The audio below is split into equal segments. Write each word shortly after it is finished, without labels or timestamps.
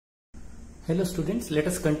Hello students, let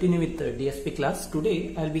us continue with the DSP class.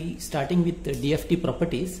 Today I will be starting with the DFT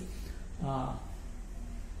properties.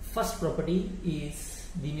 First property is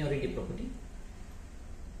linearity property.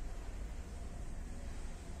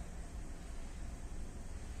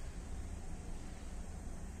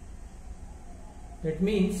 That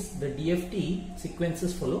means the DFT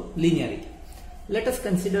sequences follow linearity. Let us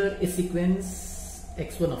consider a sequence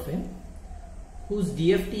x1 of n whose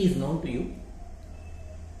DFT is known to you.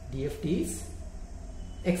 DFT is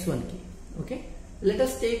x1k. Okay. Let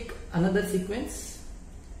us take another sequence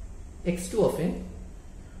x2 of n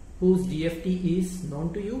whose DFT is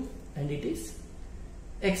known to you and it is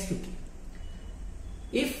x2k.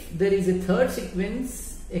 If there is a third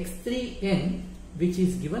sequence x3n which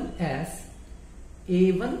is given as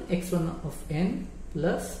a1 x1 of n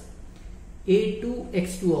plus a2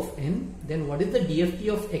 x2 of n, then what is the DFT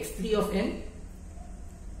of x3 of n?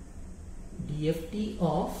 DFT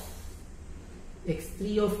of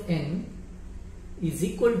x3 of n is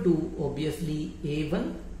equal to obviously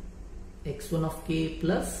a1 x1 of k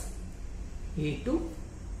plus a2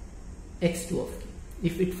 x2 of k.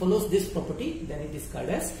 If it follows this property, then it is called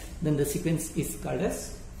as, then the sequence is called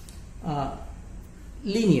as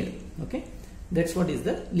linear. Okay, that's what is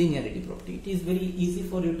the linearity property. It is very easy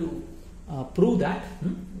for you to prove that.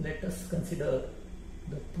 Let us consider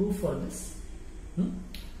the proof for this.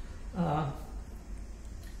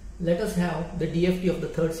 Let us have the DFT of the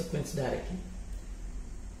third sequence directly.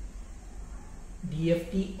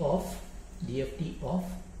 DFT of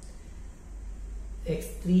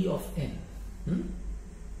x3 of n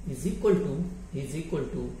is equal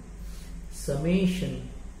to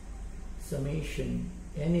summation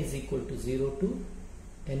n is equal to 0 to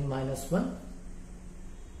n minus 1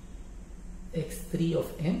 x3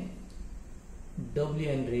 of n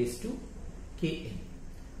wn raised to kn.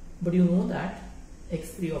 But you know that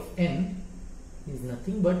x3 of n is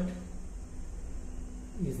nothing but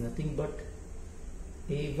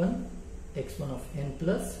a1 x1 of n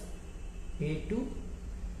plus a2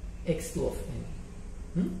 x2 of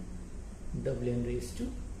n wn raised to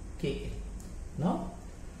kn. Now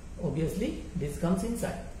obviously this comes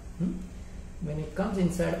inside. When it comes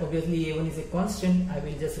inside, obviously a1 is a constant. I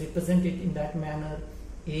will just represent it in that manner.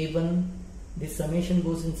 A1, this summation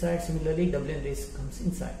goes inside. Similarly wn raised comes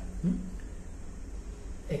inside.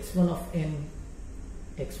 x1 of n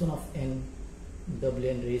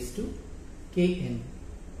wn raised to kn,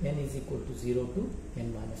 n is equal to 0 to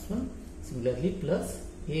n minus 1. Similarly plus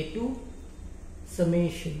a2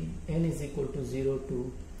 summation n is equal to 0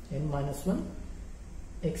 to n minus 1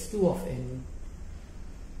 x2 of n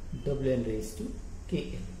wn raised to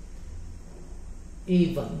kn.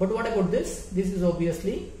 A1. But what about this? This is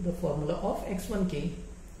obviously the formula of x1k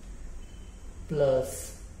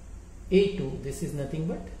plus a2. This is nothing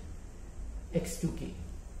but x2k.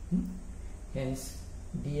 Hence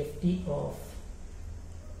DFT of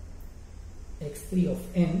x3 of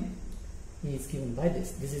n is given by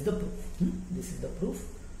this. This is the proof. This is the proof.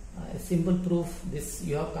 A simple proof. This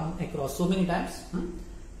you have come across so many times.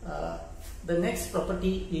 The next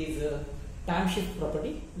property is time shift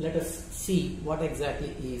property. Let us see what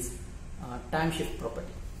exactly is time shift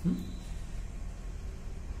property.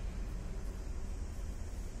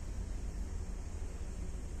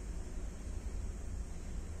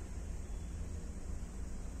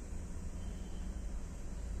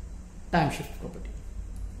 Time shift property.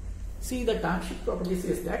 See, the time shift property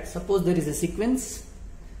says that suppose there is a sequence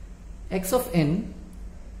x of n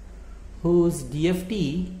whose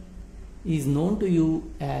DFT is known to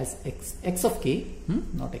you as x of k,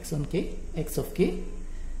 not x1k, x of k.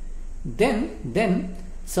 Then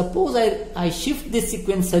suppose I shift this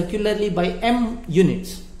sequence circularly by m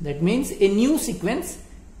units. That means a new sequence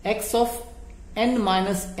x of n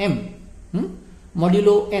minus m,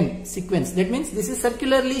 modulo n sequence. That means this is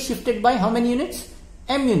circularly shifted by how many units?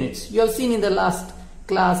 M units. You have seen in the last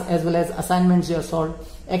class as well as assignments you have solved.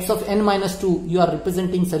 X of n minus 2 you are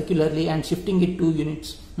representing circularly and shifting it 2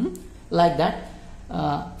 units. Like that.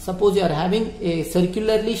 Suppose you are having a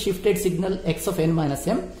circularly shifted signal x of n minus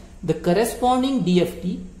m. The corresponding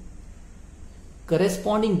DFT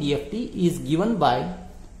is given by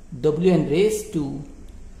wn raised to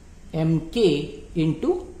mk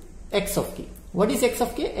into x of k. What is x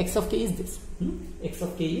of k? X of k is this. X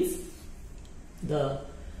of k is the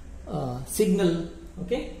signal.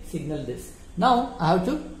 Okay, signal this. Now I have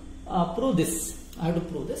to prove this.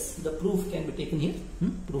 The proof can be taken here.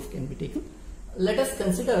 Proof can be taken. Let us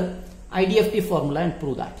consider IDFT formula and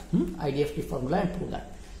prove that. IDFT formula and prove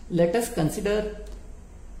that. Let us consider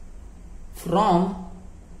from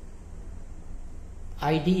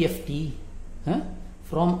IDFT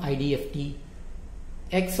from IDFT,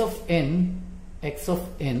 x of n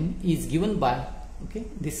is given by, okay,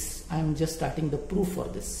 this I am just starting the proof for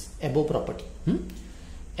this above property.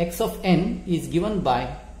 X of n is given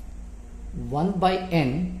by 1 by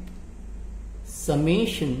n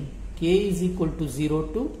summation k is equal to 0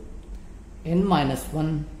 to n minus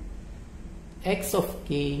 1 x of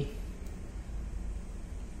k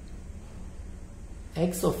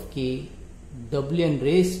wn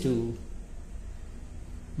raised to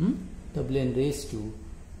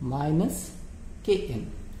minus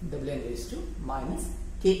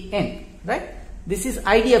kn, right? This is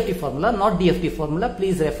IDFT formula, not DFT formula.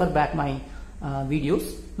 Please refer back my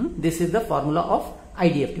videos. This is the formula of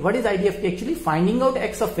IDFT. What is IDFT actually? Finding out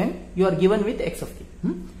x of n, you are given with x of k.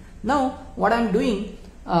 Now what I am doing,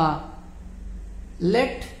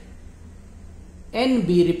 let n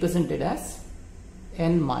be represented as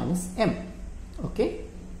n minus m, okay,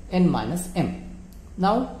 n minus m.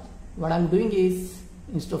 Now what I am doing is,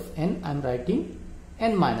 instead of n I am writing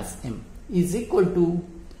n minus m is equal to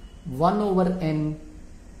 1 over n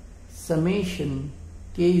summation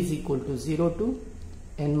k is equal to 0 to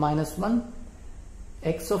n minus 1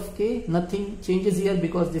 x of k, nothing changes here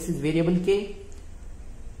because this is variable k,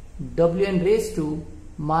 wn raised to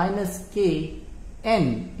minus k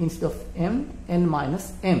n instead of m, n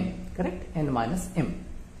minus m, correct, n minus m.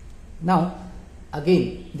 Now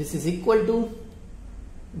again this is equal to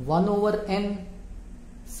 1 over n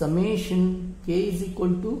summation k is equal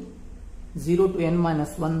to 0 to n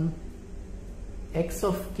minus 1 x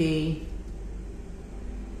of k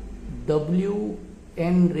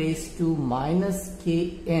wn raised to minus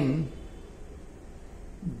kn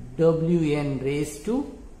wn raised to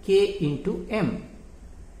k into m,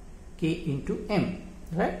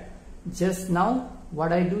 right? Just now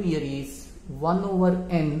what I do here is 1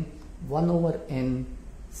 over n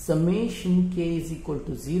summation k is equal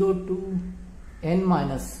to 0 to n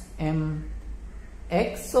minus m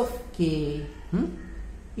x of k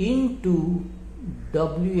into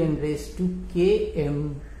wn raised to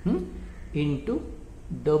km into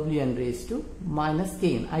wn raised to minus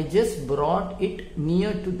kn. I just brought it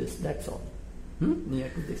near to this, that's all. Near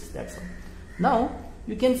to this, that's all. Now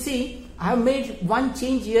you can see I have made one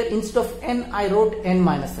change here. Instead of n I wrote n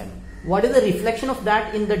minus m. What is the reflection of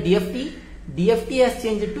that in the DFT? DFT has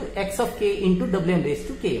changed it to x of k into wn raised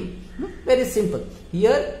to km. Very simple.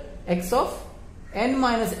 Here x of n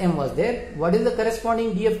minus m was there. What is the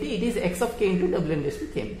corresponding DFT? It is x of k into wn raised to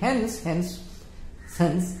km. Hence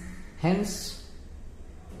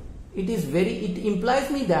it implies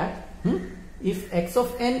me that if x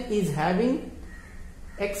of n is having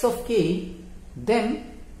x of k,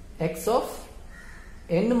 then x of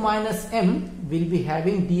n minus m will be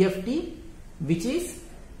having DFT, which is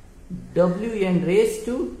wn raised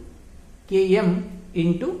to km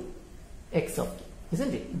into x of k,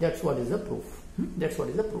 isn't it? That's what is the proof. That's what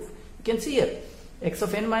is the proof. You can see here x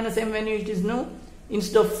of n minus m, when it is no,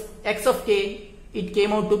 instead of x of k it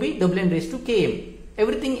came out to be wn raised to km.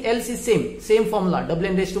 Everything else is same formula.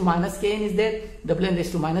 Wn raised to minus kn is there, wn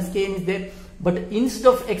raised to minus kn is there, but instead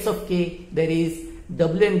of x of k there is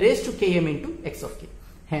wn raised to km into x of k.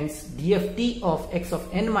 Hence DFT of x of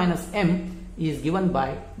n minus m is given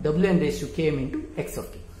by wn raised to km into x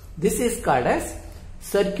of k. This is called as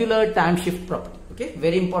circular time shift property. Okay,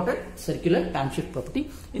 very important, circular time shift property.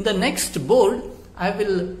 In the next board I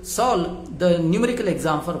will solve the numerical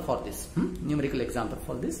example for this.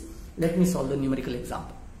 Let me solve the numerical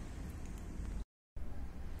example.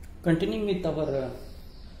 Continuing with our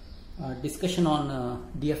discussion on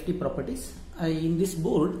DFT properties, in this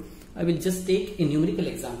board I will just take a numerical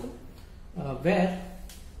example where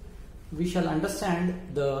we shall understand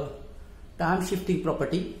the time shifting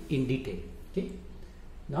property in detail. Okay.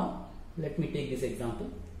 Now let me take this example.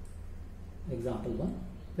 Example 1,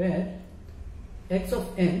 where x of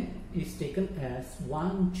n is taken as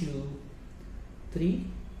 1, 2, 3,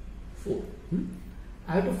 4.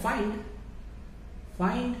 I have to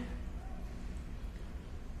find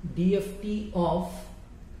DFT of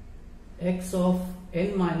x of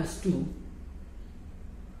n minus 2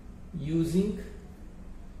 using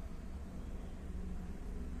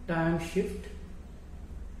time shift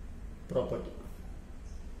property.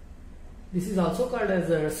 This is also called as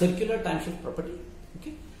a circular time shift property.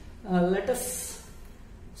 Okay, let us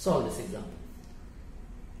solve this example.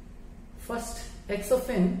 First, x of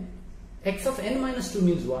n minus 2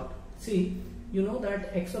 means what? See, you know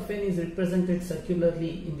that x of n is represented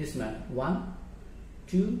circularly in this manner: 1,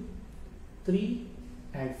 2, 3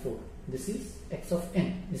 and 4. This is x of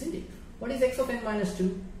n, isn't it? What is x of n minus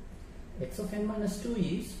 2? X of n minus 2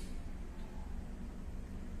 is,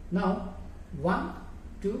 now 1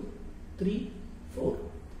 2, 3, 4,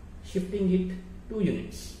 shifting it 2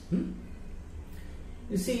 units.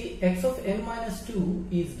 You see, x of n minus 2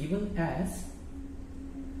 is given as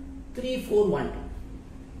 3, 4, 1, 2.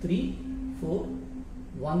 3, 4,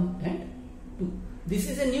 1 and 2. This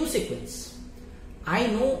is a new sequence. I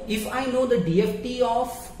know, if I know the DFT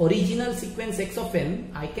of original sequence x of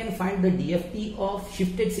n, I can find the DFT of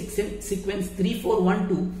shifted sequence 3, 4, 1,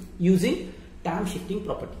 2 using time shifting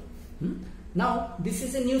property. Now this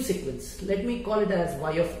is a new sequence. Let me call it as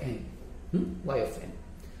y of n. Y of n.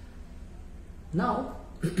 Now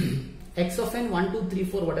x of n 1, 2, 3,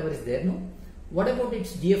 4, whatever is there. No. What about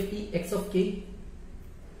its DFT x of k?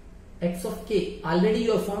 X of k already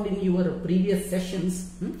you have found in your previous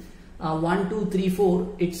sessions. 1, 2, 3,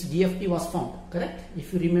 4, its DFT was found, correct?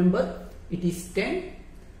 If you remember, it is 10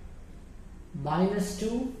 minus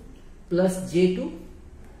 2 plus j2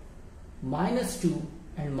 minus 2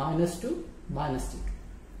 and minus 2 minus j2.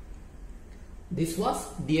 This was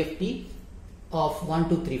DFT of 1,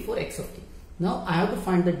 2, 3, 4 x of k. Now I have to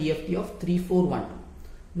find the DFT of 3, 4, 1, 2.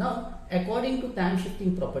 Now according to time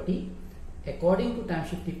shifting property,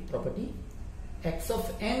 x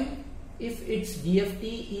of n, if its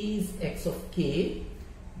DFT is x of k,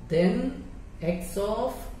 then x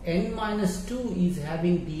of n minus 2 is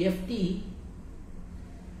having DFT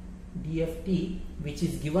which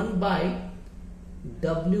is given by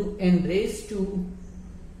Wn raised to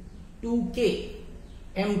 2k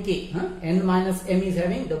mk. N minus m is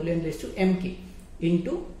having Wn raised to mk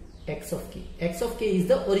into x of k. X of k is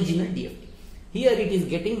the original DFT. Here it is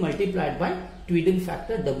getting multiplied by twiddle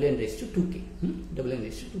factor Wn raised to 2k. Wn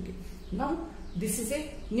raised to 2k. Now this is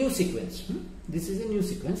a new sequence. This is a new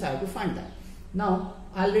sequence. I have to find that. Now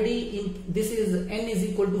already in this is n is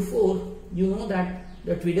equal to 4. You know that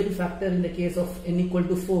the twiddle factor in the case of n equal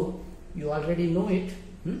to 4, you already know it.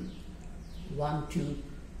 1, 2,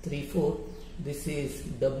 3, 4. This is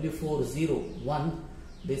W4 0 1.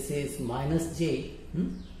 This is minus j.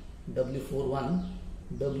 W4 1.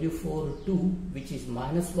 W4 2, which is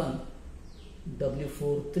minus 1.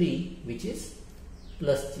 W4 3, which is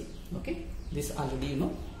plus j. Okay, this already you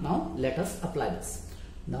know. Now let us apply this.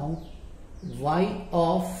 Now y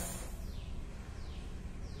of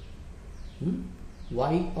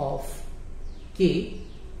k,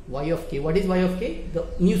 what is y of k? The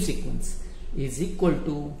new sequence is equal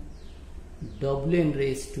to Wn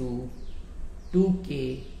raised to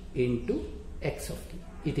 2k into x of k.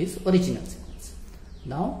 It is original sequence.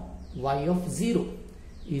 Now y of 0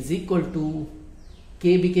 is equal to,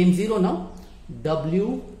 k became 0 now,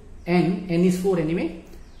 n is 4 anyway,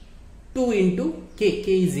 2 into k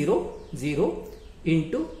is 0, 0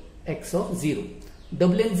 into x of 0.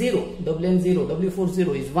 Wn 0, W4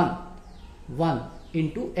 0 is 1, 1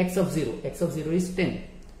 into x of 0 is 10,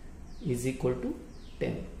 is equal to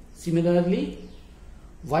 10. Similarly,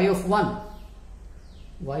 y of 1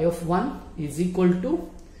 is equal to,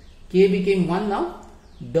 k became 1 now,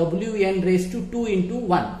 Wn raised to 2 into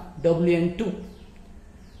 1, Wn2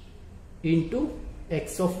 into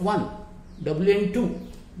x of 1, Wn2,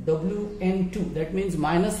 that means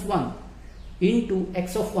minus 1 into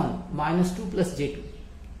x of 1, minus 2 plus j2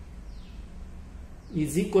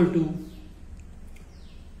 is equal to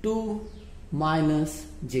 2 minus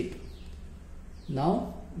j2.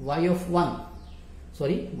 Now y of 2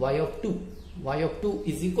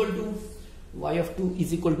 is equal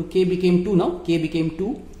to, k became 2 now, k became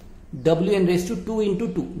 2, Wn raised to 2 into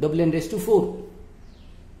 2, Wn raised to 4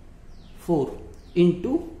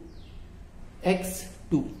 into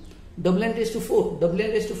x2, Wn raised to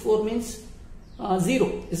 4 means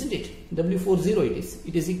 0, isn't it? W4 0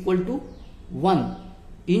 it is equal to 1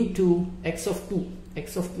 into x of 2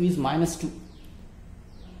 is minus 2,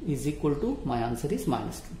 is equal to, my answer is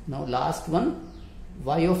minus 2. Now last one,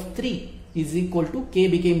 y of 3 is equal to, k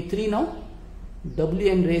became 3 now,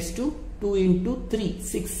 Wn raised to 2 into 3,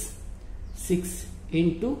 6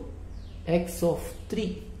 into x of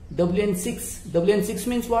 3, Wn6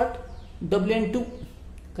 means what? Wn2,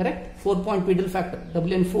 correct? 4-point twiddle factor,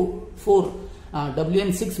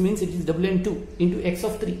 Wn6 means it is Wn2 into x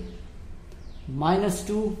of 3, minus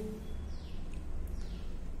 2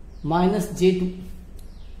 minus j2,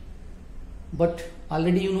 but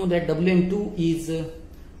already you know that Wn2 is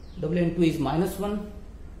minus 1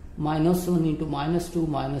 into minus 2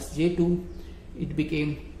 minus j2, it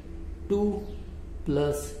became 2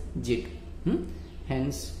 plus j2.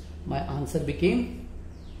 Hence my answer became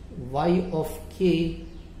y of k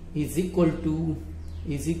is equal to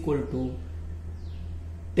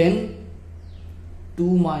 10,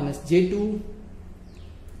 2 minus j2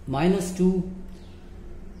 minus 2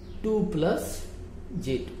 plus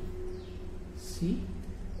j2. See,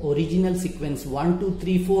 original sequence 1, 2,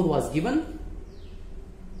 3, 4 was given,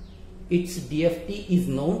 its DFT is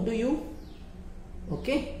known to you.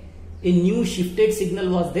 Okay, a new shifted signal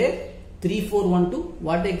was there, 3, 4, 1, 2.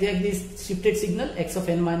 What exactly is shifted signal? X of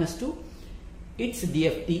n minus 2. Its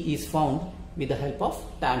DFT is found with the help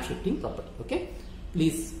of time shifting property. Okay,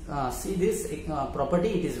 please see this property.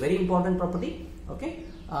 It is very important property. Okay,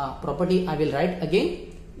 property I will write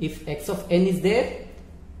again. If x of n is there,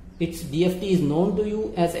 its DFT is known to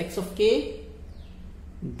you as x of k,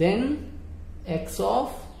 then x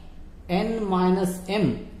of n minus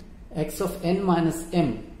m, x of n minus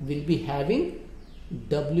m will be having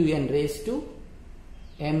wn raised to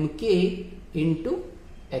mk into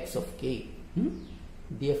x of k.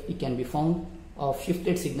 DFT can be found of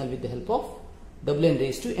shifted signal with the help of wn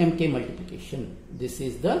raised to mk multiplication. This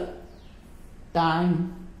is the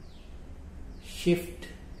time shift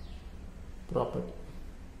property.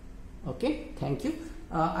 Okay, thank you.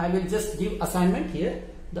 I will just give assignment here.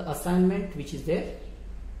 The assignment which is there,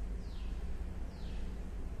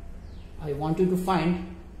 I want you to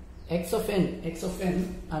find x of n. X of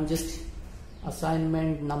n, I'm just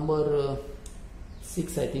assignment number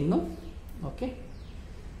 6, I think, no? Okay,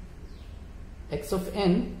 x of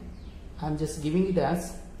n, I'm just giving it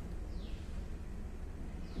as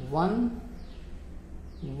 1,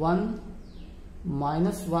 1,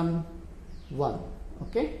 minus 1, 1.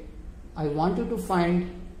 Okay, I want you to find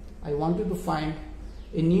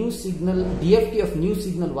a new signal, DFT of new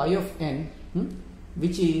signal y of n,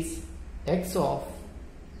 which is x of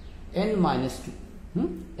n minus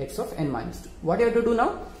 2. X of n minus 2. What you have to do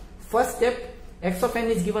now? First step, x of n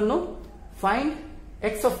is given, no? Find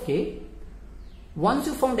x of k. Once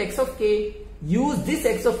you found x of k, use this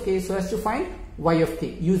x of k so as to find y of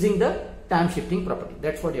k using the time shifting property.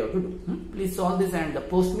 That's what you have to do. Please solve this and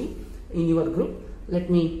post me in your group. Let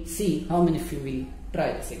me see how many of you will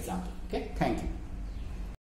try this example. Okay, thank you.